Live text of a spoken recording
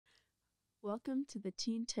Welcome to the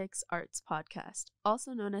Teen Tix Arts Podcast,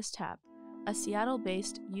 also known as TAP, a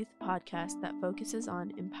Seattle-based youth podcast that focuses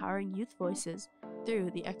on empowering youth voices through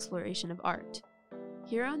the exploration of art.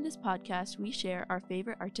 Here on this podcast, we share our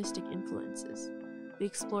favorite artistic influences. We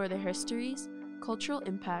explore their histories, cultural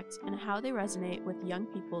impacts, and how they resonate with young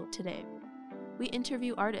people today. We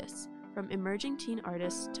interview artists, from emerging teen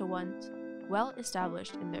artists to ones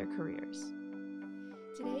well-established in their careers.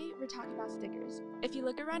 Today, we're talking about stickers. If you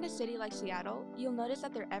look around a city like Seattle, you'll notice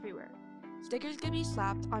that they're everywhere. Stickers can be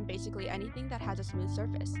slapped on basically anything that has a smooth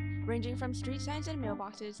surface, ranging from street signs and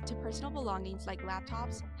mailboxes to personal belongings like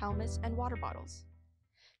laptops, helmets, and water bottles.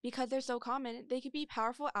 Because they're so common, they can be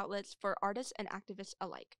powerful outlets for artists and activists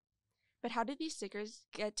alike. But how did these stickers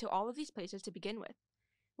get to all of these places to begin with?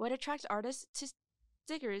 What attracts artists to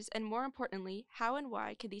stickers, and more importantly, how and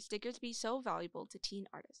why can these stickers be so valuable to teen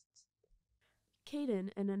artists? Caden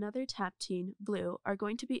and another TAP teen, Blue, are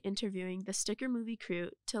going to be interviewing the Sticker Movie crew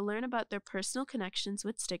to learn about their personal connections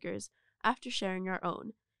with stickers after sharing our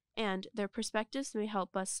own, and their perspectives may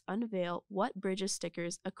help us unveil what bridges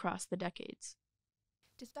stickers across the decades.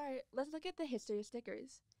 To start, let's look at the history of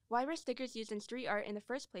stickers. Why were stickers used in street art in the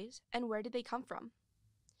first place, and where did they come from?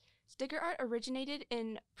 Sticker art originated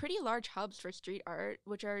in pretty large hubs for street art,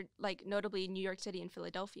 which are notably New York City and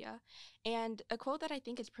Philadelphia. And a quote that I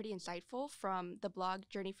think is pretty insightful from the blog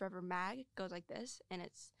Journey Forever Mag goes like this, and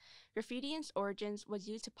it's, "Graffiti in its origins was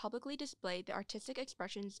used to publicly display the artistic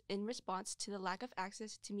expressions in response to the lack of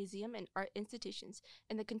access to museum and art institutions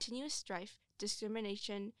and the continuous strife,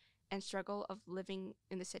 discrimination, and struggle of living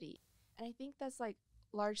in the city." And I think that's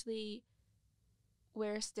largely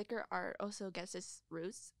where sticker art also gets its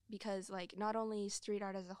roots, because not only street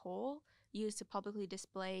art as a whole used to publicly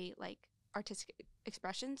display artistic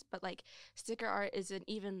expressions, but sticker art is an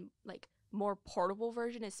even more portable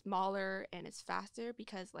version. It's smaller and it's faster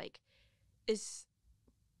because it's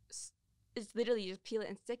literally just peel it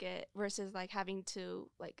and stick it versus having to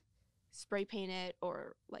spray paint it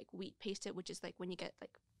or wheat paste it, which is when you get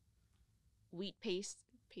wheat paste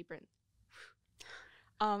paper and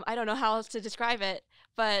I don't know how else to describe it,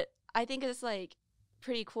 but I think it's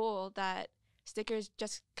pretty cool that stickers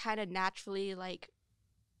just kind of naturally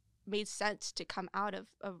made sense to come out of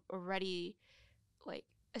a already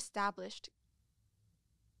established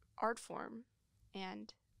art form.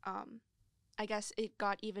 And I guess it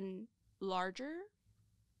got even larger,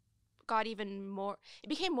 it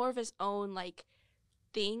became more of its own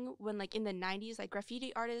thing when in the 90s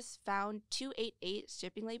graffiti artists found 288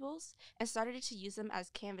 shipping labels and started to use them as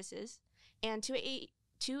canvases. And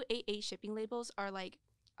 288 shipping labels are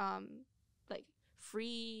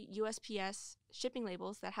free USPS shipping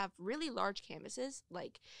labels that have really large canvases.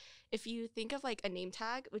 If you think of a name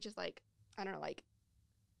tag, which is I don't know,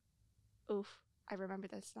 oof, I remember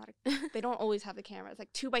that's not they don't always have the camera.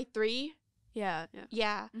 It's 2x3. Yeah.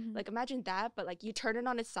 Mm-hmm. Imagine that, but you turn it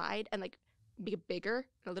on its side and be bigger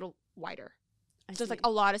and a little wider. So it's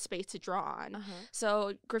a lot of space to draw on. Uh-huh.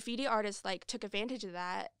 So graffiti artists took advantage of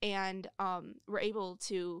that and were able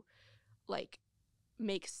to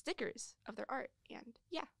make stickers of their art. And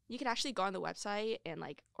yeah, you can actually go on the website and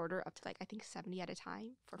order up to I think 70 at a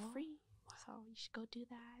time for free. Wow. So you should go do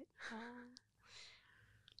that.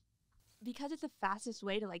 Because it's the fastest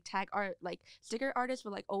way to tag art, sticker artists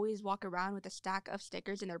will always walk around with a stack of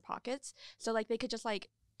stickers in their pockets. So they could just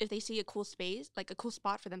if they see a cool space, a cool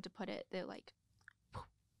spot for them to put it, they're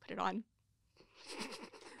put it on.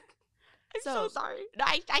 I'm so sorry. No,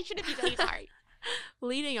 I shouldn't be really sorry.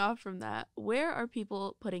 Leading off from that, where are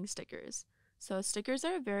people putting stickers? So stickers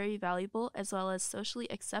are a very valuable as well as socially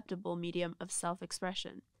acceptable medium of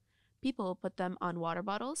self-expression. People put them on water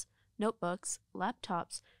bottles, notebooks,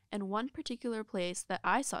 laptops, and one particular place that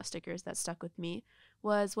I saw stickers that stuck with me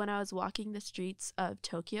was when I was walking the streets of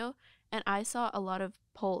Tokyo, and I saw a lot of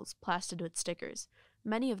poles plastered with stickers,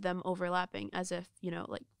 many of them overlapping as if,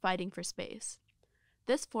 fighting for space.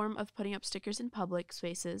 This form of putting up stickers in public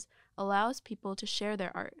spaces allows people to share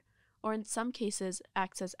their art, or in some cases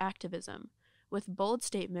acts as activism, with bold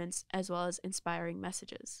statements as well as inspiring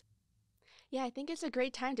messages. Yeah, I think it's a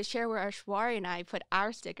great time to share where Ashwari and I put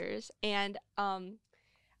our stickers, and I'm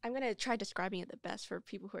going to try describing it the best for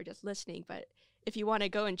people who are just listening, but if you want to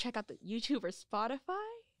go and check out the YouTube or Spotify,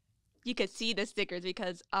 you could see the stickers,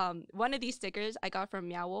 because one of these stickers I got from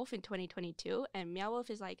Meow Wolf in 2022, and Meow Wolf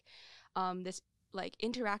is this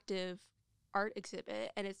interactive art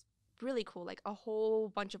exhibit, and it's really cool. A whole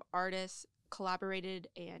bunch of artists collaborated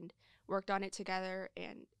and worked on it together,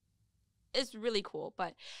 and it's really cool.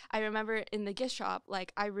 But I remember in the gift shop,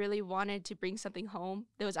 I really wanted to bring something home.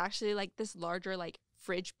 There was actually this larger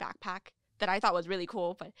fridge backpack that I thought was really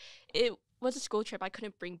cool, but it was a school trip. I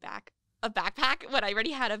couldn't bring back a backpack when I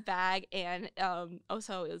already had a bag, and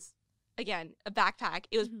also it was, again, a backpack.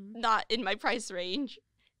 It was not in my price range,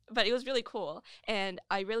 but it was really cool, and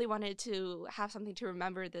I really wanted to have something to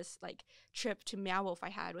remember this like trip to Meow Wolf I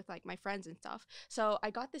had with like my friends and stuff. So I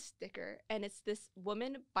got this sticker, and it's this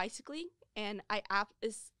woman bicycling, and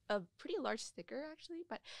is a pretty large sticker actually,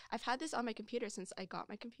 but I've had this on my computer since I got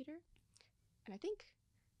my computer, and I think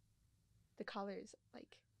the colors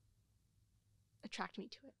like attract me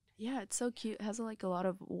to it. Yeah, it's so cute. It has like a lot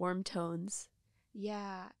of warm tones.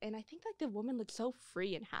 Yeah, and I think like the woman looks so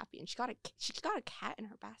free and happy, and she's got a cat in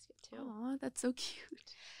her basket too. Aw, that's so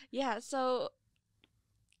cute. Yeah, so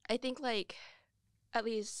I think like at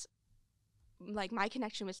least like my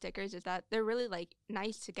connection with stickers is that they're really like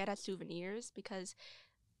nice to get as souvenirs because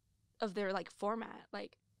of their like format.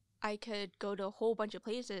 Like I could go to a whole bunch of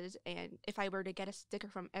places, and if I were to get a sticker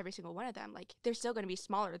from every single one of them, like they're still going to be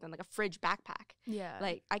smaller than like a fridge backpack. Yeah.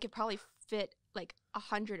 Like I could probably fit like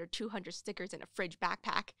 100 or 200 stickers in a fridge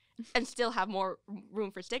backpack and still have more room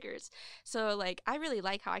for stickers. So like I really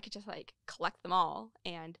like how I could just like collect them all,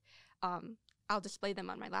 and I'll display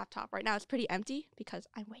them on my laptop. Right now it's pretty empty because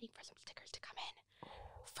I'm waiting for some stickers to come in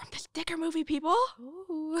from the sticker movie, people.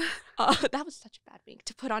 Ooh. That was such a bad thing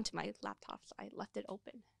to put onto my laptop, so I left it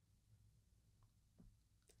open.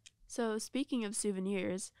 So speaking of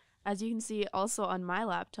souvenirs, as you can see also on my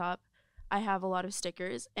laptop, I have a lot of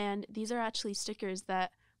stickers, and these are actually stickers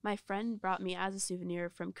that my friend brought me as a souvenir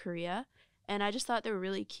from Korea, and I just thought they were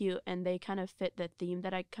really cute, and they kind of fit the theme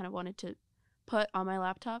that I kind of wanted to put on my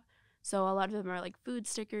laptop. So a lot of them are like food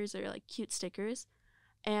stickers or like cute stickers,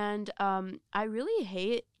 and I really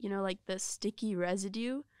hate, like the sticky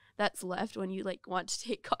residue that's left when you like want to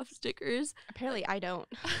take off stickers. Apparently I don't.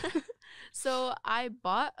 So I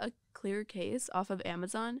bought a clear case off of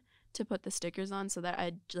Amazon to put the stickers on so that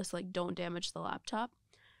I just like don't damage the laptop.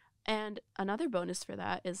 And another bonus for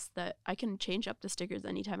that is that I can change up the stickers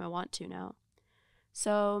anytime I want to now.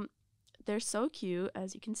 So they're so cute,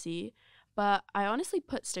 as you can see, but I honestly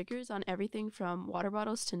put stickers on everything from water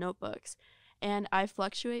bottles to notebooks, and I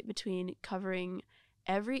fluctuate between covering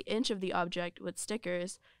every inch of the object with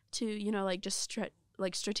stickers to, like just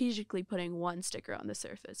strategically putting one sticker on the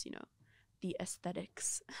surface, the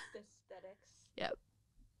aesthetics. The aesthetics. Yep.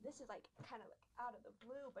 This is like kind of like out of the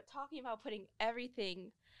blue, but talking about putting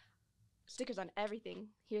stickers on everything.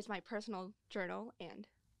 Here's my personal journal, and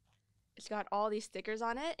it's got all these stickers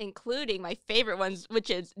on it, including my favorite ones, which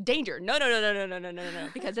is danger. No,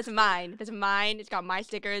 because it's mine. It's mine. It's got my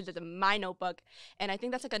stickers. It's my notebook, and I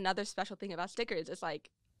think that's like another special thing about stickers. It's like,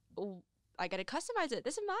 oh, I gotta customize it.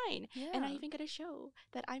 This is mine. Yeah. And I even gotta show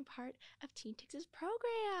that I'm part of Teen Tix's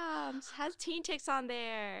programs. Has Teen Tix on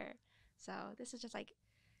there. So this is just like,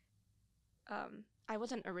 I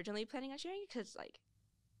wasn't originally planning on sharing because like,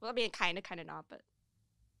 well, I mean, kind of not, but.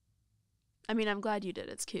 I mean, I'm glad you did.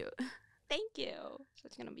 It's cute. Thank you. So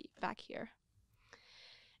it's gonna be back here.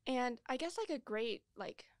 And I guess like a great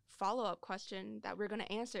like follow-up question that we're gonna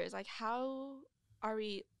answer is like, how are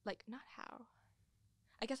we, like, not how.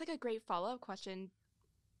 I guess like a great follow-up question.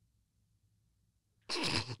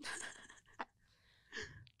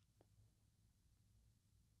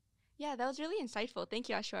 Yeah, that was really insightful. Thank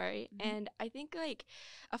you, Ashwari. Mm-hmm. And I think like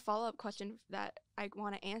a follow-up question that I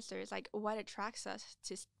want to answer is like, what attracts us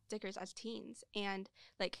to stickers as teens? And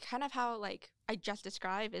like kind of how like I just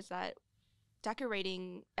described is that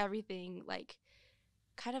decorating everything like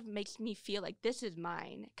kind of makes me feel like this is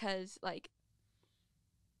mine, because like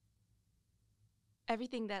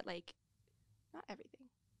everything that like, not everything,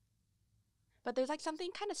 but there's like something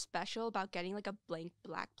kind of special about getting like a blank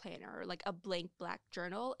black planner or like a blank black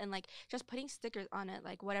journal and like just putting stickers on it,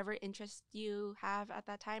 like whatever interest you have at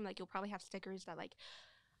that time. Like you'll probably have stickers that like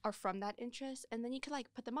are from that interest, and then you could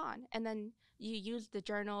like put them on, and then you use the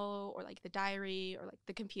journal or like the diary or like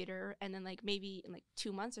the computer, and then like maybe in like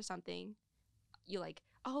 2 months or something you like,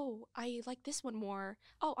 oh, I like this one more,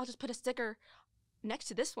 oh, I'll just put a sticker next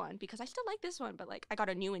to this one because I still like this one, but like I got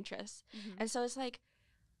a new interest. Mm-hmm. And so it's like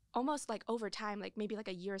almost like over time, like maybe like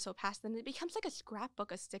a year or so past, then it becomes like a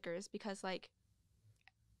scrapbook of stickers, because like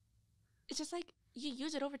it's just like you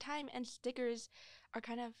use it over time, and stickers are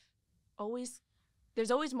kind of always,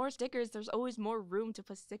 there's always more stickers, there's always more room to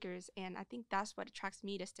put stickers, and I think that's what attracts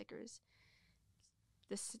me to stickers.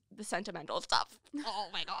 The sentimental stuff. Oh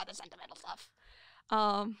my god, the sentimental stuff.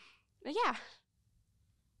 Yeah.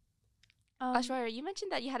 Ashwarya, you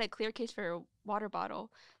mentioned that you had a clear case for a water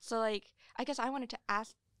bottle. So, like, I guess I wanted to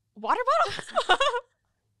ask, water bottle?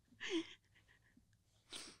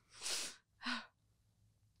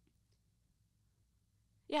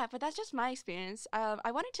 Yeah, but that's just my experience.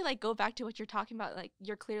 I wanted to like go back to what you're talking about, like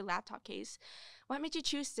your clear laptop case. What made you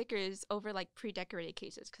choose stickers over like pre-decorated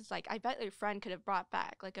cases? Because like I bet your friend could have brought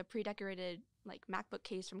back like a pre-decorated like MacBook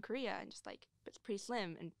case from Korea and just like it's pretty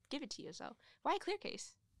slim and give it to you. So why a clear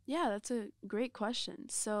case? Yeah, that's a great question.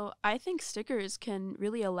 So, I think stickers can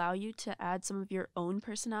really allow you to add some of your own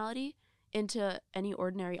personality into any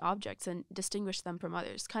ordinary objects and distinguish them from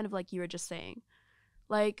others, kind of like you were just saying.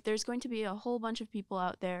 Like, there's going to be a whole bunch of people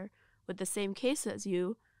out there with the same case as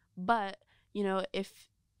you, but, if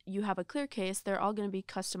you have a clear case, they're all going to be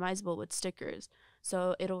customizable with stickers.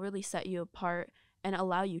 So, it'll really set you apart and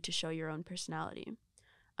allow you to show your own personality.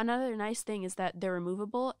 Another nice thing is that they're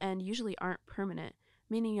removable and usually aren't permanent,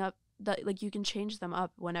 meaning up that like you can change them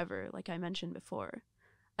up whenever, like I mentioned before.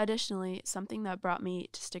 Additionally, something that brought me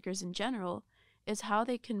to stickers in general is how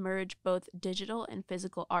they can merge both digital and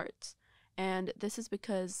physical arts. And this is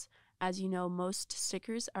because, as you know, most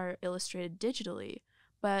stickers are illustrated digitally,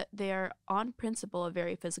 but they are on principle a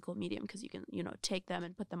very physical medium because you can, take them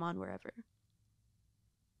and put them on wherever.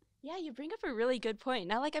 Yeah, you bring up a really good point.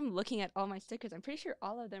 Now, like I'm looking at all my stickers, I'm pretty sure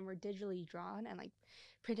all of them were digitally drawn and like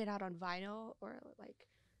printed out on vinyl or like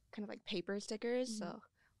kind of like paper stickers. Mhm. So,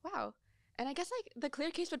 wow. And I guess like the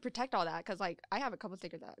clear case would protect all that because like I have a couple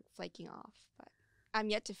stickers that are flaking off, but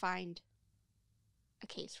I'm yet to find a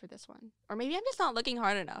case for this one. Or maybe I'm just not looking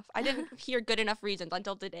hard enough. I didn't hear good enough reasons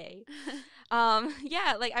until today.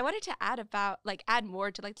 Yeah, like I wanted to add more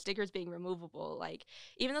to like stickers being removable. Like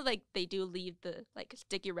even though like they do leave the like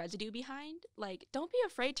sticky residue behind, like don't be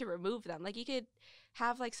afraid to remove them. Like you could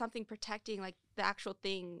have like something protecting like the actual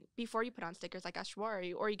thing before you put on stickers like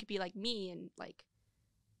Ashwari, or you could be like me and like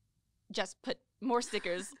just put more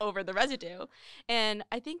stickers over the residue. And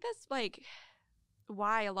I think that's like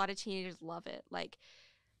why a lot of teenagers love it. Like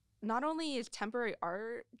not only is temporary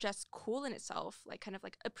art just cool in itself, like kind of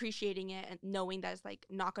like appreciating it and knowing that it's like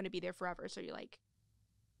not going to be there forever. So you're like,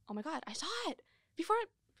 oh my God, I saw it before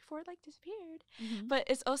it like disappeared. Mhm. But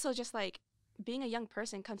it's also just like being a young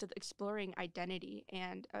person comes with exploring identity,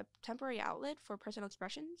 and a temporary outlet for personal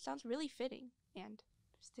expression sounds really fitting. And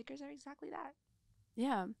stickers are exactly that.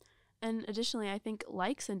 Yeah. And additionally, I think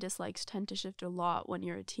likes and dislikes tend to shift a lot when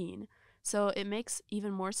you're a teen. So it makes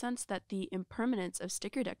even more sense that the impermanence of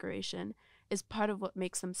sticker decoration is part of what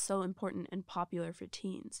makes them so important and popular for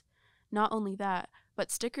teens. Not only that, but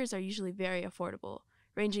stickers are usually very affordable,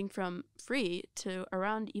 ranging from free to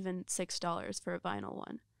around even $6 for a vinyl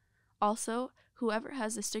one. Also, whoever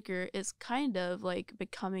has a sticker is kind of like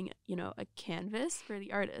becoming, a canvas for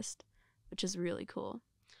the artist, which is really cool.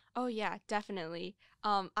 Oh yeah, definitely.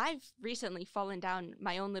 I've recently fallen down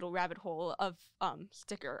my own little rabbit hole of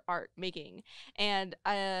sticker art making, and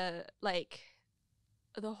like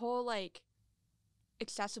the whole like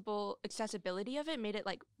accessibility of it made it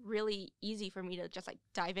like really easy for me to just like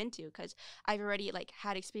dive into because I've already like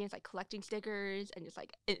had experience like collecting stickers and just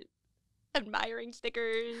like admiring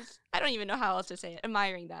stickers. I don't even know how else to say it,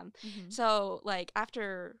 admiring them. Mhm. So like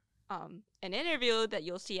after an interview that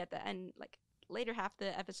you'll see at the end, like later half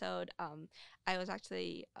the episode, I was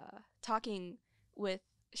actually talking with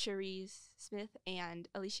Cherise Smith and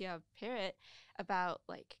Alicia Parrott about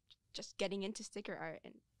like just getting into sticker art,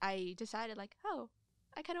 and I decided like, oh,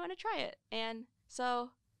 I kind of want to try it, and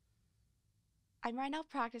so I'm right now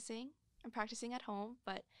practicing. I'm practicing at home,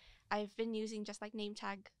 but I've been using just like name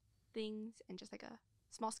tag things and just like a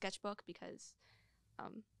small sketchbook because I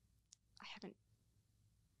haven't.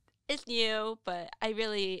 It's new, but I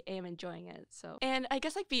really am enjoying it. So, and I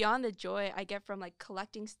guess like beyond the joy I get from like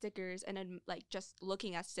collecting stickers and then like just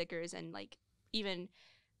looking at stickers and like even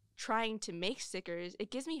trying to make stickers, it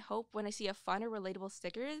gives me hope when I see a fun or relatable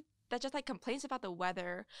sticker that just like complains about the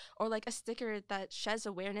weather, or like a sticker that sheds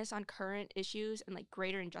awareness on current issues and like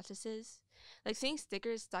greater injustices. Like seeing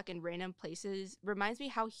stickers stuck in random places reminds me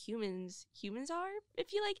how humans are.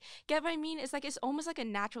 If you like get what I mean, it's like it's almost like a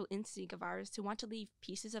natural instinct of ours to want to leave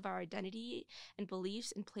pieces of our identity and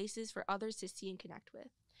beliefs in places for others to see and connect with.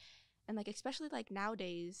 And like especially like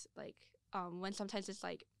nowadays, like when sometimes it's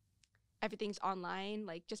like everything's online,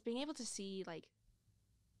 like just being able to see like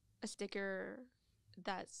a sticker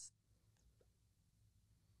that's,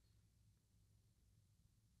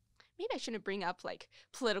 maybe I shouldn't bring up like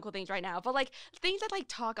political things right now, but like things that like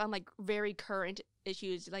talk on like very current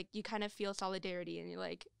issues, like you kind of feel solidarity and you're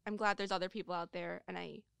like, I'm glad there's other people out there, and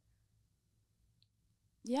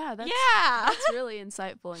Yeah, that's yeah. that's really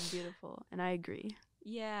insightful and beautiful, and I agree.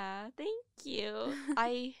 Yeah, thank you.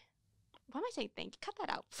 Why am I saying thank you? Cut that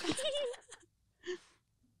out.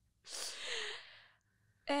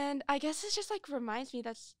 And I guess it just like reminds me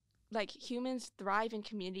that like humans thrive in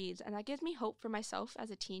communities, and that gives me hope for myself as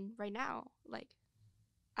a teen right now. Like,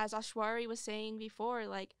 as Ashwari was saying before,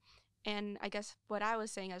 like, and I guess what I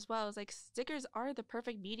was saying as well is like stickers are the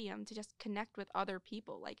perfect medium to just connect with other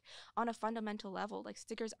people. Like on a fundamental level, like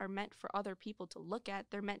stickers are meant for other people to look at.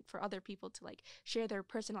 They're meant for other people to like share their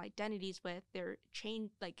personal identities with. They're change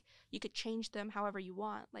like you could change them however you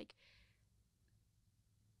want. Like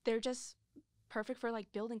they're just perfect for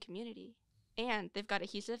like building community. And they've got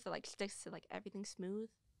adhesive that like sticks to like everything smooth.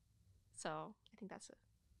 So I think that's a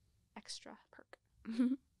extra perk.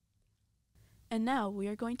 And now we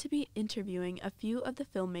are going to be interviewing a few of the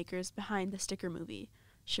filmmakers behind the Sticker Movie.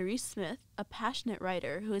 Cherise Smith, a passionate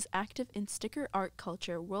writer who is active in sticker art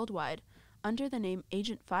culture worldwide under the name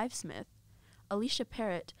Agent 5 Smith. Alicia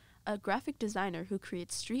Parrott, a graphic designer who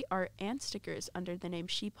creates street art and stickers under the name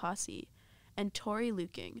She Posse. And Tori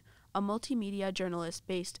Luking, a multimedia journalist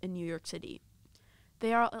based in New York City.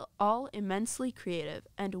 They are all immensely creative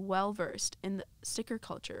and well-versed in the sticker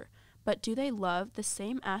culture, but do they love the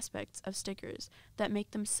same aspects of stickers that make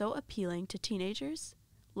them so appealing to teenagers?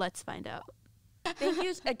 Let's find out. Thank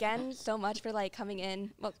you again so much for like coming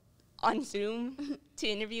in on Zoom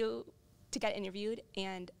to get interviewed.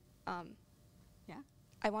 And yeah,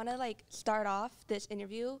 I want to like start off this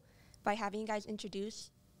interview by having you guys introduce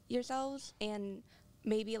yourselves and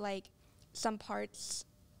maybe like some parts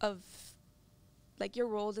of like your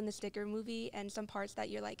roles in the Sticker Movie and some parts that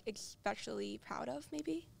you're like especially proud of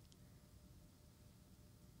maybe.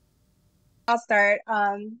 I'll start.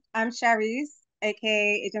 I'm Cherise,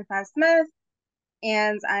 aka Agent 5 Smith,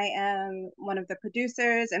 and I am one of the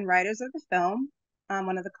producers and writers of the film. I'm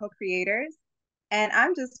one of the co-creators, and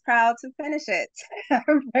I'm just proud to finish it.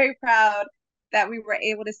 I'm very proud that we were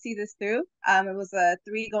able to see this through. It was a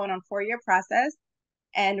 3 going on 4 year process,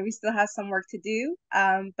 and we still have some work to do.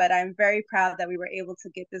 But I'm very proud that we were able to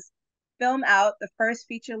get this film out, the first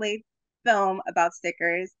feature-length film about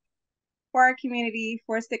stickers for our community,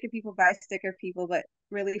 for sticker people, by sticker people, but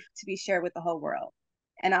really to be shared with the whole world.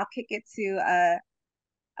 And I'll kick it to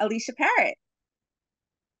Alicia Parrott.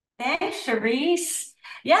 Thanks, Cherise.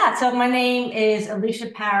 Yeah, so my name is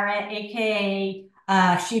Alicia Parrott, aka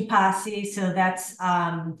She Posse. So that's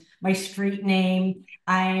my street name.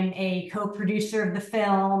 I'm a co-producer of the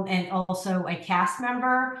film and also a cast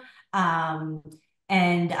member.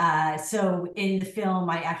 So in the film,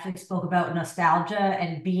 I actually spoke about nostalgia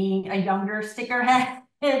and being a younger stickerhead.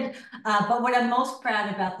 But what I'm most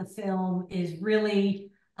proud about the film is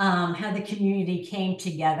really how the community came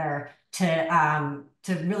together to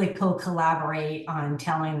really co-collaborate on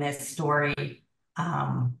telling this story.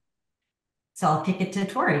 So I'll kick it to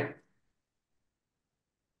Tori.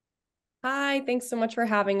 Hi, thanks so much for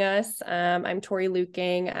having us. I'm Tori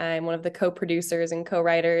Luking. I'm one of the co-producers and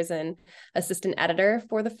co-writers and assistant editor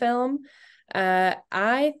for the film.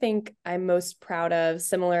 I think I'm most proud of,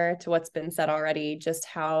 similar to what's been said already, just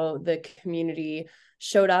how the community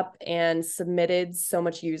showed up and submitted so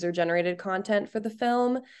much user-generated content for the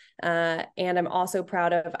film. And I'm also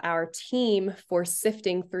proud of our team for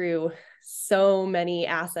sifting through so many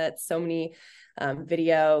assets, so many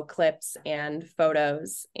video clips and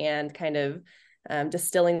photos, and kind of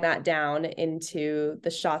distilling that down into the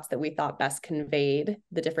shots that we thought best conveyed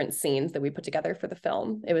the different scenes that we put together for the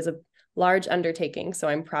film. It was a large undertaking, so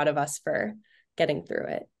I'm proud of us for getting through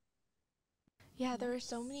it. Yeah, there were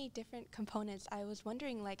so many different components. I was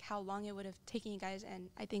wondering like how long it would have taken you guys, and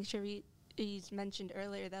I think Cherise mentioned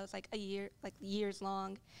earlier that was like a year, like years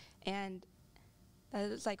long, and that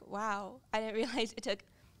was like, wow, I didn't realize it took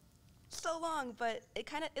so long, but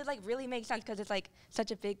it like really makes sense because it's like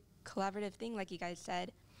such a big collaborative thing, like you guys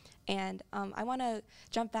said. And I want to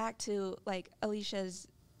jump back to like Alicia's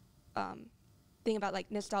thing about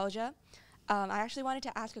like nostalgia. I actually wanted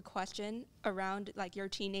to ask a question around like your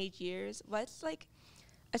teenage years. What's like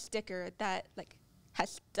a sticker that like has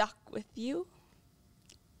stuck with you?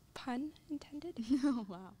 Pun intended. Oh,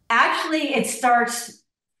 wow. Actually, it starts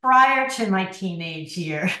prior to my teenage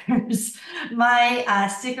years. My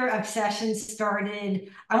sticker obsession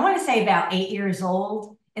started, I want to say about 8 years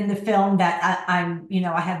old. In the film that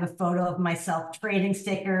I have a photo of myself trading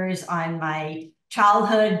stickers on my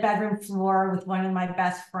childhood bedroom floor with one of my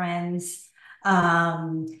best friends.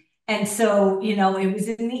 And so, it was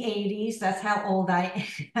in the 80s. That's how old I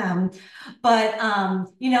am. But,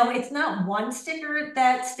 it's not one sticker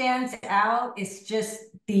that stands out. It's just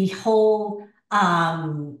the whole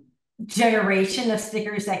generation of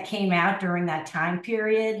stickers that came out during that time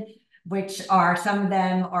period, which are, some of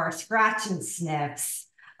them are scratch and sniffs.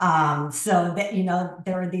 So that,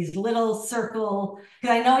 there were these little circle,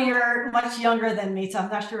 because I know you're much younger than me, so I'm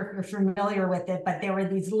not sure if you're familiar with it, but there were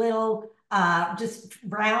these little just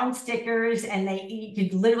brown stickers, and you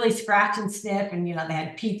could literally scratch and sniff, and they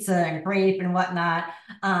had pizza and grape and whatnot.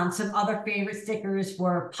 Some other favorite stickers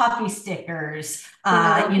were puppy stickers.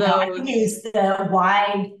 I think it was the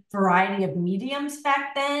wide variety of mediums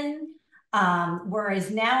back then. Whereas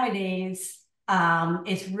nowadays,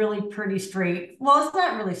 it's really pretty well, it's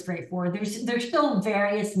not really straightforward. There's still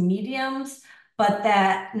various mediums, but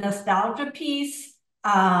that nostalgia piece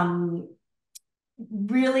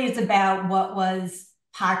really is about what was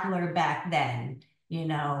popular back then,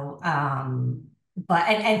 so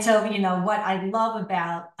what I love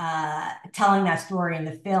about telling that story in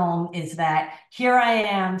the film is that here I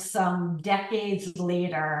am some decades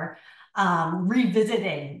later,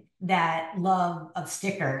 revisiting that love of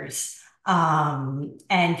stickers, and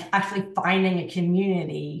actually finding a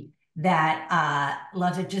community that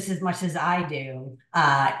loves it just as much as I do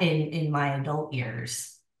in my adult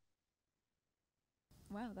years.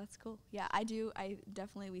 Wow, that's cool. Yeah, I do.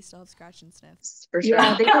 We still have scratch and sniffs. For sure.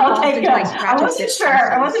 Yeah, they evolved Okay, into like scratch I and wasn't sniff sure.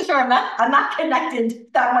 I posters. wasn't sure. I'm not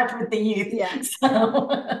connected that much with the youth. Yeah.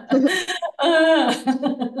 So.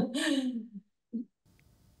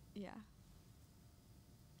 Yeah.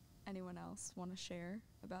 Anyone else want to share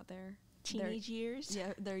about their Teenage years?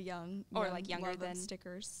 Yeah, they're young Or, like, younger love of than-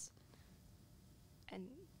 stickers. And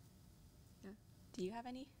do you have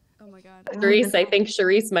any? Oh my god. Charisse, I think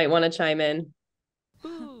Charisse might want to chime in.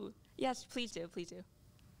 Ooh, yes, please do, please do.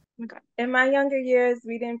 In my younger years,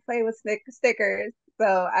 we didn't play with stickers,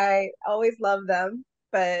 so I always loved them.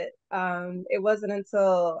 But it wasn't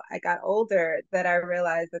until I got older that I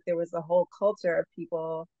realized that there was a whole culture of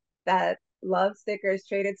people that loved stickers,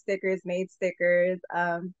 traded stickers, made stickers.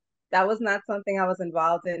 That was not something I was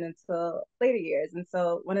involved in until later years. And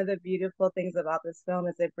so one of the beautiful things about this film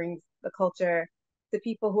is it brings the culture to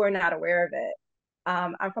people who are not aware of it.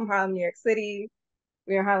 I'm from Harlem, New York City.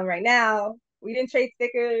 We're in Harlem right now. We didn't trade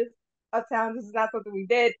stickers uptown. This is not something we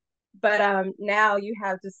did. But now you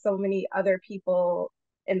have just so many other people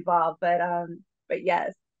involved. But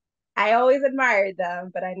yes, I always admired them,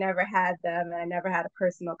 but I never had them, and I never had a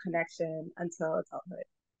personal connection until adulthood.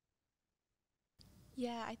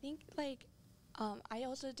 Yeah, I think like I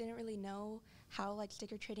also didn't really know how like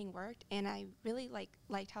sticker trading worked, and I really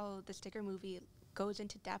liked how the sticker movie goes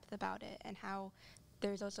into depth about it, and how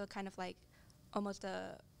there's also kind of like almost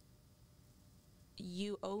a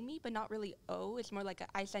you owe me, but not really owe. It's more like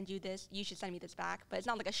I send you this, you should send me this back, but it's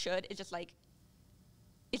not like a should. It's just like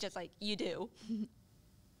you do.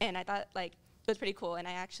 And I thought like it was pretty cool, and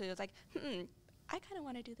I actually was like, I kind of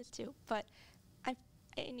want to do this too, but I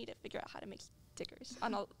need to figure out how to make stickers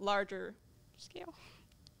on a larger scale.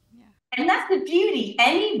 Yeah. And that's the beauty.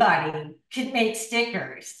 Anybody can make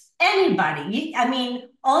stickers. Anybody. I mean,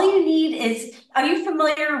 all you need is, are you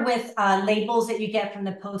familiar with labels that you get from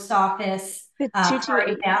the post office? The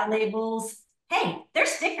 228. Out labels. Hey, they're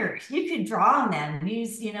stickers. You could draw on them,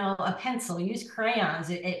 use, a pencil, use crayons.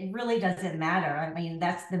 It really doesn't matter. I mean,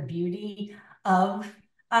 that's the beauty of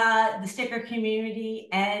the sticker community.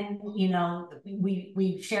 And,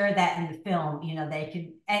 we share that in the film,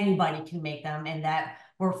 anybody can make them, and that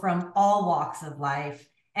we're from all walks of life.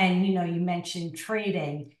 And, you mentioned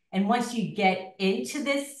trading. And once you get into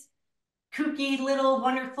this kooky little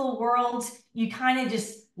wonderful world, you kind of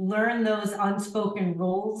just learn those unspoken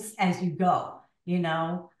rules as you go,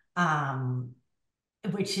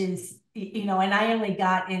 which is, and I only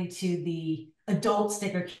got into the adult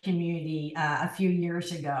sticker community a few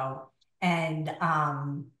years ago. And,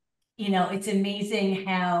 it's amazing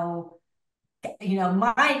how,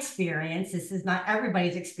 my experience, this is not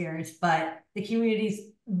everybody's experience, but the community's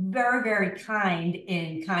very, very kind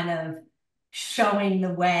in kind of showing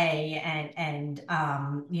the way, and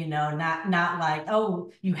not like,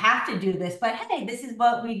 oh, you have to do this, but hey, this is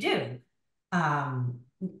what we do.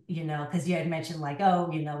 Because you had mentioned like,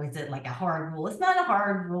 oh, is it like a hard rule? It's not a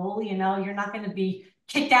hard rule, you're not going to be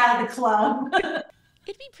kicked out of the club.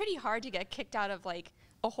 It'd be pretty hard to get kicked out of like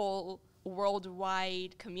a whole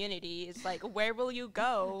worldwide community. It's like, where will you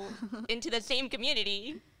go into the same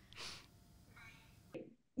community?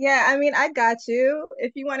 Yeah, I mean, I got you.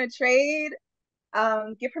 If you want to trade,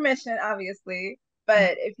 get permission, obviously.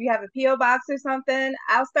 But if you have a P.O. box or something,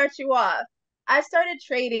 I'll start you off. I started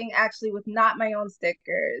trading actually with not my own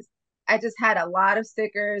stickers. I just had a lot of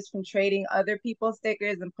stickers from trading other people's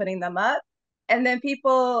stickers and putting them up. And then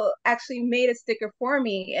people actually made a sticker for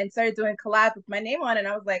me and started doing collabs with my name on it. And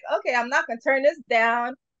I was like, okay, I'm not going to turn this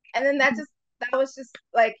down. And then that was just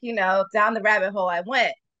like, down the rabbit hole I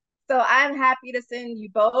went. So I'm happy to send you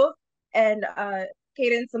both and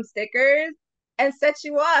Kaden some stickers and set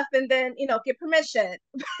you off, and then get permission.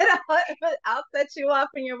 But I'll set you off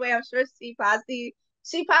on your way. I'm sure She Posse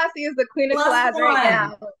is the queen of collabs right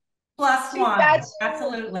now. Plus We one. got you.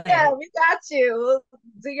 Absolutely. Yeah, we got you. We'll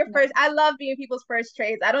do your first. I love being people's first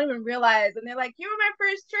trades. I don't even realize, and they're like, "You were my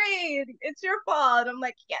first trade. It's your fault." I'm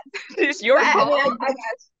like, "Yes, it's your fault." I mean, I got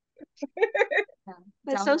you.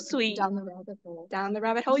 That's so sweet. Down the rabbit hole. Down the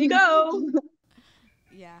rabbit hole you go.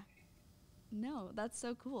 Yeah. No, that's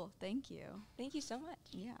so cool. Thank you. Thank you so much.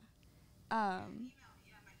 Yeah.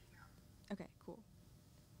 Okay, cool.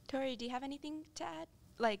 Tori, do you have anything to add,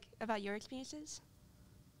 like about your experiences?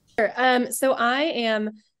 Sure. So I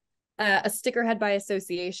am a stickerhead by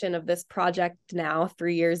association of this project now,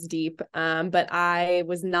 3 years deep. But I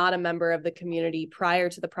was not a member of the community prior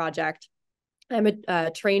to the project. I'm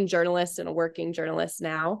a trained journalist and a working journalist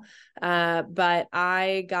now, but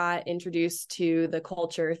I got introduced to the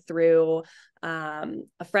culture through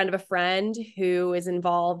a friend of a friend who is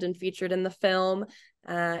involved and featured in the film,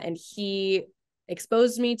 and he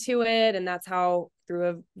exposed me to it, and that's how, through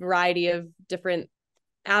a variety of different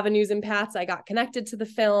avenues and paths, I got connected to the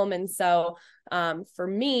film. And so for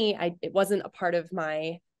me, it wasn't a part of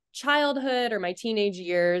my childhood or my teenage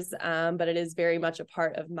years, but it is very much a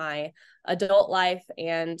part of my adult life.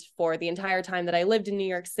 And for the entire time that I lived in New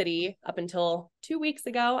York City, up until 2 weeks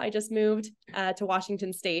ago, I just moved to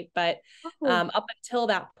Washington State. But up until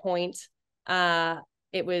that point,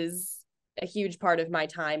 it was a huge part of my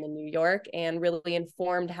time in New York and really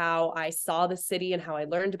informed how I saw the city and how I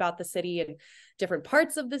learned about the city and different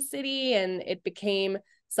parts of the city. And it became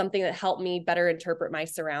something that helped me better interpret my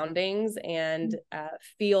surroundings and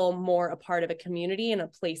feel more a part of a community and a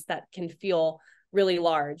place that can feel really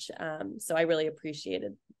large. So I really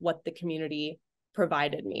appreciated what the community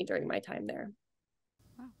provided me during my time there.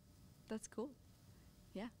 Wow, that's cool.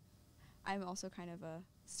 Yeah. I'm also kind of a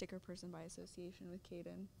sticker person by association with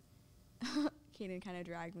Kaden. Kaden kind of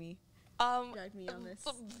dragged me on this.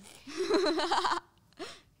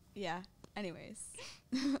 Yeah, anyways.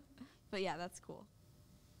 But yeah, that's cool.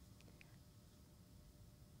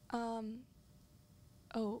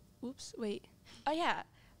 Oh, oops, wait. Oh, yeah.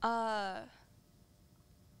 Do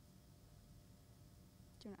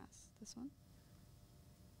you want to ask this one?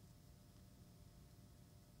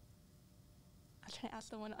 I was trying to ask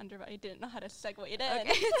the one under, but I didn't know how to segue it in.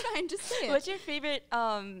 Okay, it's fine, just say it. What's your favorite,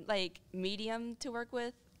 like, medium to work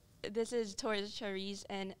with? This is towards Charisse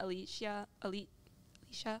and Alicia,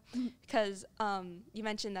 because you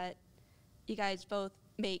mentioned that you guys both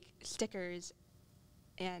make stickers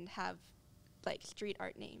and have like street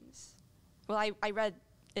art names. Well, I read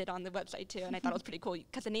it on the website too, and I thought it was pretty cool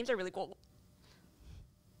because the names are really cool.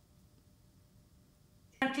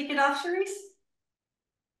 Want to kick it off, Charisse?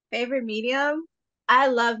 Favorite medium? I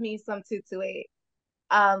love me some 228.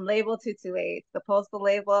 Label 228, the postal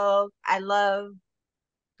label. I love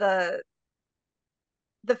the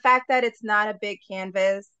fact that it's not a big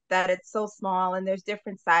canvas, that it's so small, and there's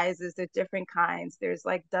different sizes, there's different kinds. There's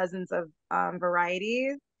like dozens of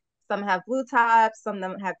varieties. Some have blue tops, some of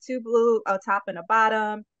them have two blue, a top and a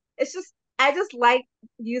bottom. I just like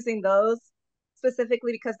using those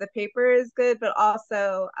specifically because the paper is good, but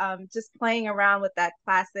also just playing around with that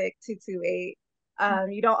classic 228.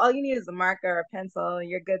 All you need is a marker or a pencil and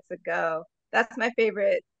you're good to go. That's my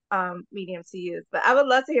favorite medium to use. But I would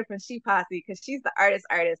love to hear from She Posse because she's the artist.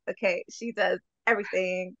 Okay, she does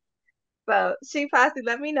everything. So She Posse,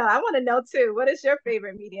 let me know. I want to know too. What is your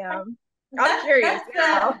favorite medium? I'm curious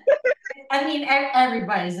now. I mean,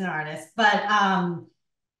 everybody's an artist, but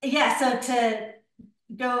yeah. So to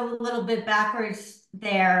go a little bit backwards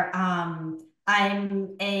there, I'm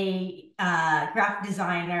a graphic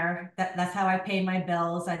designer. That's how I pay my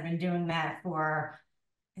bills. I've been doing that for,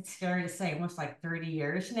 it's scary to say, almost like 30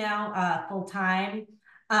 years now, full time.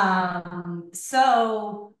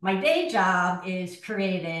 So my day job is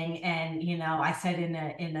creating, and I said in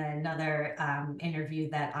another interview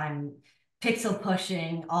that I'm pixel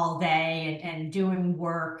pushing all day and doing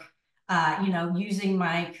work, using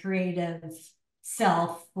my creative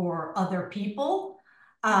self for other people.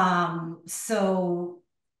 So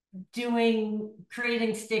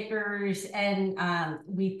creating stickers, and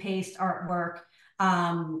we paste artwork.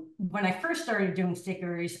 When I first started doing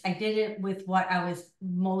stickers, I did it with what I was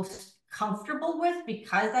most comfortable with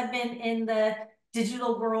because I've been in the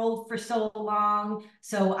digital world for so long.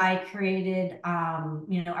 So I created,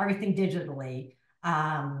 everything digitally.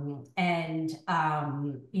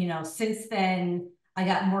 Since then, I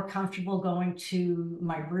got more comfortable going to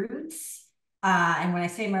my roots. And when I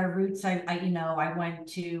say my roots, I went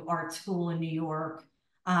to art school in New York.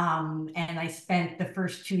 And I spent the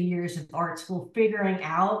first 2 years of art school figuring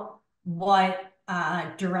out what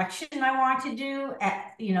direction I want to do,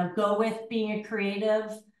 go with being a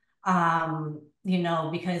creative,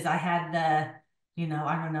 because I had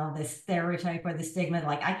I don't know, the stereotype or the stigma,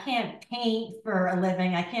 like I can't paint for a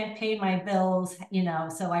living, I can't pay my bills,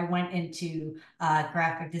 so I went into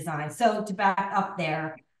graphic design. So to back up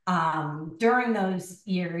there, during those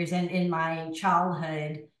years and in my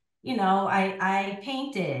childhood, I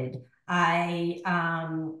painted, I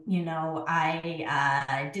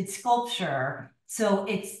did sculpture. So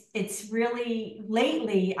it's really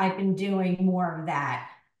lately I've been doing more of that,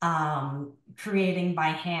 creating by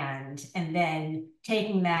hand and then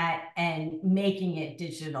taking that and making it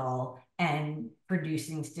digital and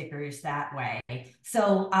producing stickers that way.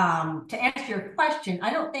 So to answer your question,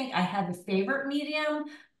 I don't think I have a favorite medium,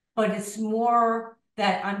 but it's more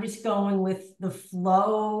that I'm just going with the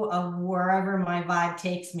flow of wherever my vibe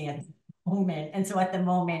takes me at the moment. And so at the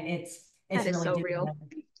moment, it's really so doing real.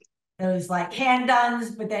 those like hand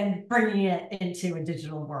dones, but then bringing it into a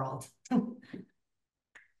digital world.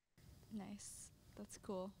 Nice. That's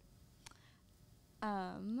cool.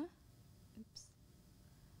 Oops.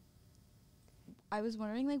 I was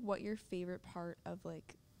wondering like what your favorite part of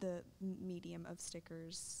like the medium of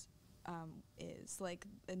stickers is, like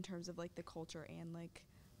in terms of like the culture and like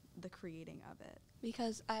the creating of it.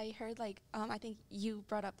 Because I heard like I think you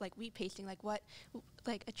brought up like wheat pasting, like what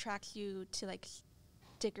like attracts you to like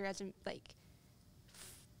sticker as a like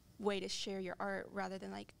way to share your art rather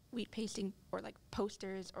than like wheat pasting or like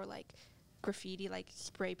posters or like graffiti, like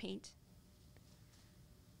spray paint.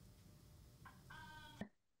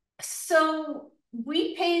 So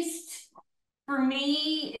wheat paste for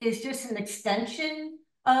me is just an extension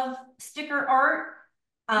of sticker art.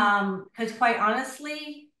 Because quite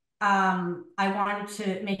honestly, I wanted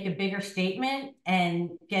to make a bigger statement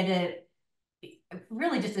and get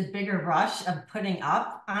really just a bigger rush of putting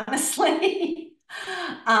up, honestly.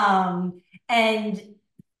 And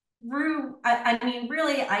through, I mean,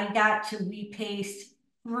 really, I got to wheat paste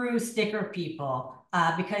through sticker people,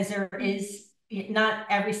 because there is, not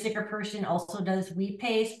every sticker person also does wheat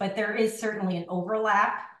paste, but there is certainly an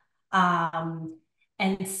overlap.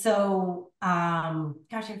 And so,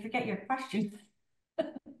 gosh, I forget your question.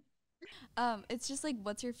 It's just like,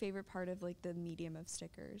 what's your favorite part of like the medium of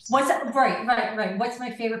stickers? Right. What's my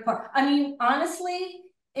favorite part? I mean, honestly,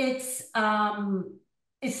 it's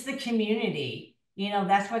the community.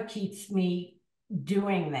 That's what keeps me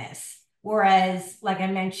doing this. Whereas, like I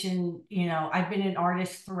mentioned, I've been an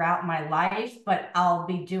artist throughout my life, but I'll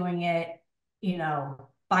be doing it,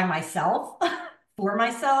 by myself, for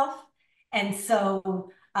myself. And so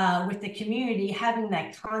with the community, having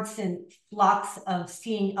that constant flux of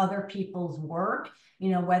seeing other people's work,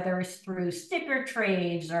 whether it's through sticker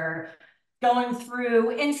trades or going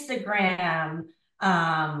through Instagram,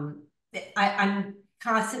 I'm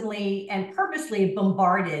constantly and purposely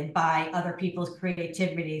bombarded by other people's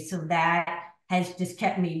creativity. So that has just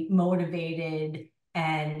kept me motivated.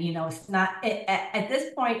 And, it's not, at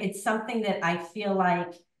this point, it's something that I feel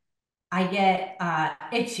like I get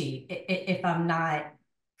itchy if I'm not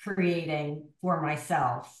creating for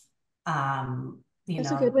myself.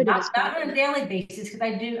 That's a good way to describe Not on a it. daily basis, because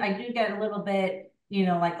I do get a little bit,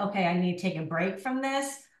 like, okay, I need to take a break from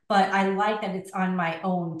this, but I like that it's on my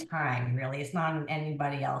own time, really. It's not on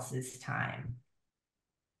anybody else's time.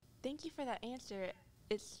 Thank you for that answer.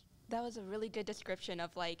 That was a really good description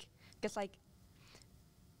of like just like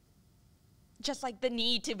the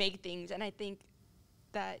need to make things, and I think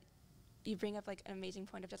that you bring up like an amazing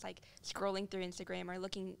point of just like scrolling through Instagram or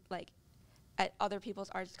looking like at other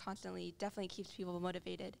people's arts constantly definitely keeps people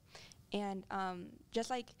motivated. And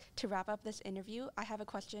just like to wrap up this interview, I have a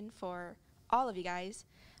question for all of you guys,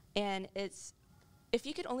 and it's, if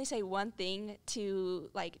you could only say one thing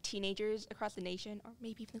to like teenagers across the nation or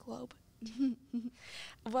maybe even the globe,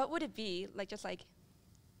 what would it be? Like just like,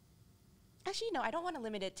 actually no, I don't want to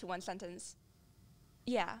limit it to one sentence.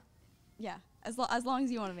 Yeah. Yeah, as long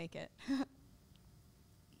as you want to make it.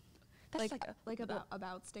 That's like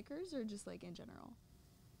about stickers or just like in general?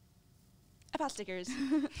 About stickers.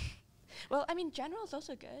 Well, I mean, general is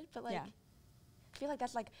also good, but like, yeah. I feel like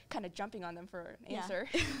that's like kind of jumping on them for an answer.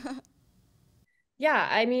 Yeah,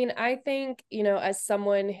 I mean, I think, as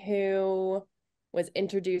someone who was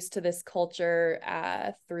introduced to this culture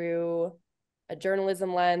through a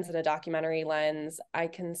journalism lens and a documentary lens, I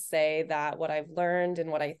can say that what I've learned and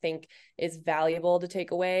what I think is valuable to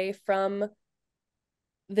take away from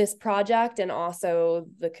this project and also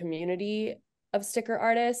the community of sticker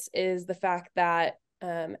artists is the fact that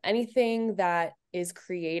anything that is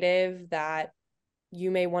creative, that you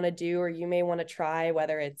may want to do or you may want to try,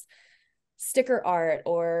 whether it's sticker art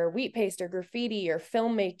or wheat paste or graffiti or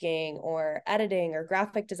filmmaking or editing or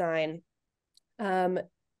graphic design.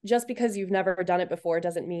 Just because you've never done it before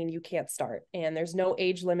doesn't mean you can't start. And there's no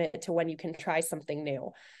age limit to when you can try something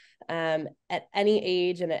new. At any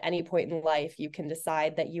age and at any point in life, you can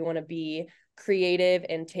decide that you want to be creative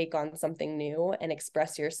and take on something new and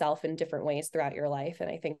express yourself in different ways throughout your life. And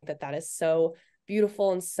I think that that is so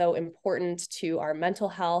beautiful and so important to our mental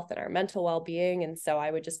health and our mental well-being. And so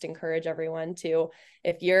I would just encourage everyone to,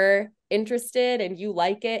 if you're interested and you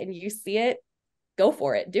like it and you see it, go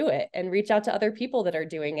for it, do it, and reach out to other people that are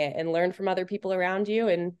doing it and learn from other people around you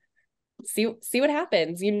and see what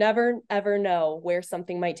happens. You never, ever know where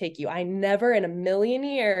something might take you. I never in a million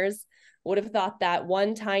years would have thought that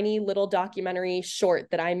one tiny little documentary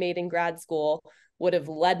short that I made in grad school would have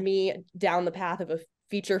led me down the path of a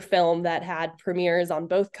feature film that had premieres on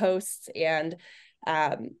both coasts and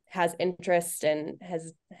has interest and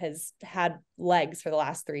has had legs for the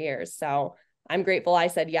last 3 years. So I'm grateful I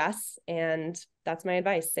said yes. And that's my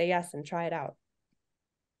advice. Say yes and try it out.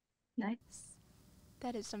 Nice.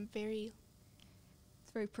 That is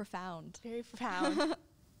it's very profound. Very profound.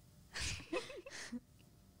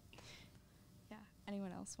 Yeah.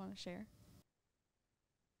 Anyone else want to share?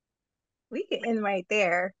 We can end right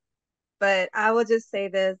there, but I will just say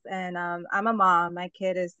this, and I'm a mom. My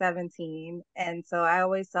kid is 17, and so I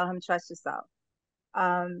always tell him, trust yourself.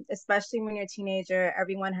 Especially when you're a teenager,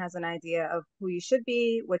 everyone has an idea of who you should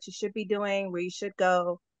be, what you should be doing, where you should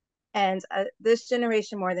go. And this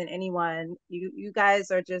generation, more than anyone, you guys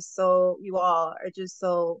are just so, you all are just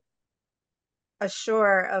so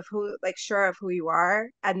sure of who you are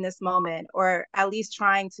in this moment, or at least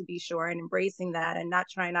trying to be sure and embracing that and not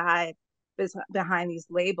trying to hide behind these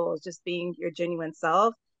labels, just being your genuine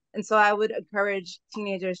self. And so I would encourage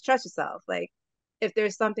teenagers, trust yourself. Like, if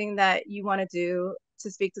there's something that you want to do, to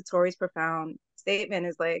speak to Tori's profound statement,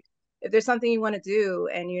 is like, if there's something you want to do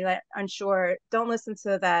and you're not unsure, don't listen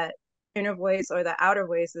to that inner voice or the outer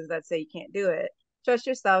voices that say you can't do it. Trust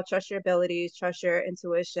yourself, trust your abilities, trust your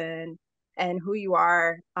intuition and who you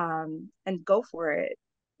are, and go for it.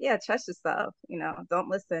 Yeah, trust yourself. Don't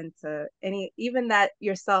listen to even that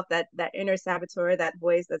yourself, that inner saboteur, that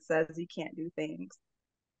voice that says you can't do things.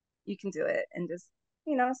 You can do it, and just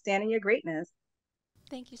stand in your greatness.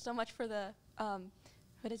 Thank you so much for the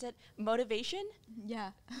what is it? Motivation?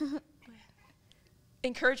 Yeah.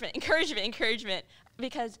 Encouragement.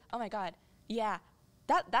 Because, oh my God, yeah,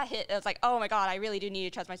 that hit. It was like, oh my God, I really do need to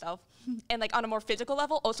trust myself. And like on a more physical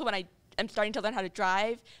level, also when I'm starting to learn how to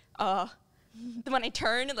drive, when I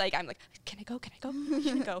turn, like, I'm like, can I go?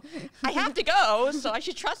 Should I go? I have to go, so I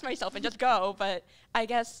should trust myself and just go. But I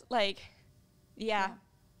guess, like, yeah.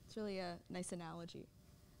 It's really a nice analogy.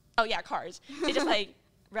 Oh yeah, cars. It just like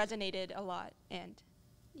resonated a lot, and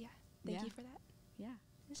yeah, thank you for that. Yeah.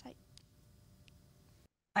 Insight.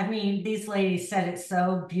 I mean, these ladies said it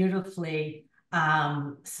so beautifully.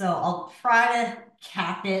 So I'll try to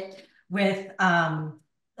cap it with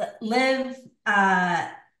live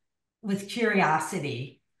with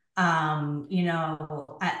curiosity. Although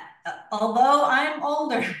I'm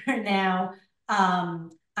older now,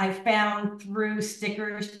 I found through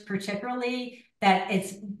stickers particularly that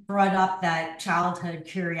it's brought up that childhood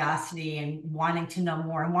curiosity and wanting to know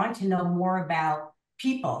more about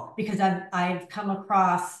people, because I've come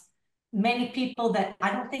across many people that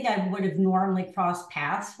I don't think I would have normally crossed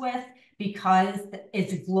paths with, because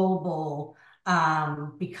it's global,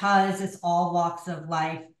 because it's all walks of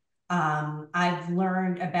life. I've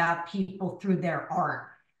learned about people through their art,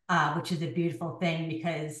 which is a beautiful thing,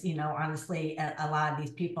 because, honestly, a lot of these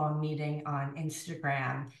people I'm meeting on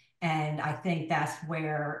Instagram, and I think that's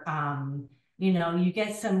where, you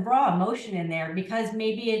get some raw emotion in there, because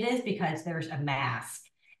maybe it is because there's a mask.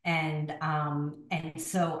 And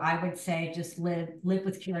so I would say just live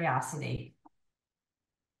with curiosity.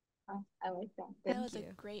 I like that. That was a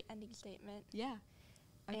great ending statement. Yeah.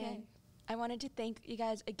 Okay. And I wanted to thank you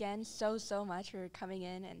guys again so much for coming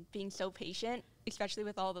in and being so patient, especially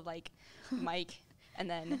with all the mic and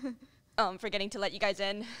then forgetting to let you guys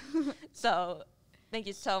in. So thank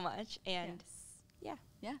you so much. And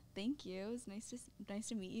yeah, thank you. It was nice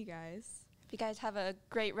to meet you guys. If you guys have a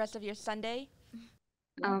great rest of your Sunday.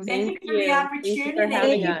 Thank you for the opportunity.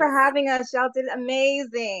 Thank you for having us. Y'all did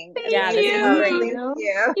amazing. Thank you.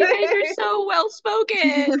 You guys are so well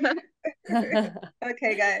spoken.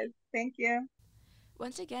 Okay, guys. Thank you.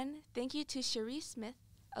 Once again, thank you to Cherise Smith,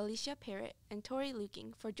 Alicia Parrott, and Tori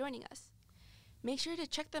Luking for joining us. Make sure to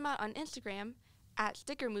check them out on Instagram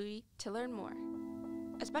 @StickerMovie to learn more.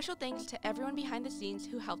 A special thanks to everyone behind the scenes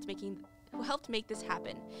who helped who helped make this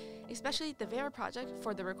happen, especially the Vera Project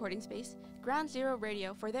for the recording space, Ground Zero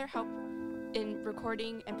Radio for their help in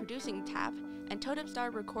recording and producing TAP, and Totem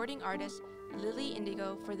Star recording artist Lily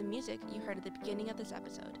Indigo for the music you heard at the beginning of this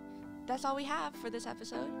episode. That's all we have for this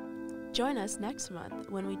episode. Join us next month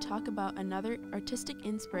when we talk about another artistic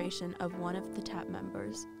inspiration of one of the TAP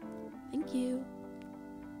members. Thank you.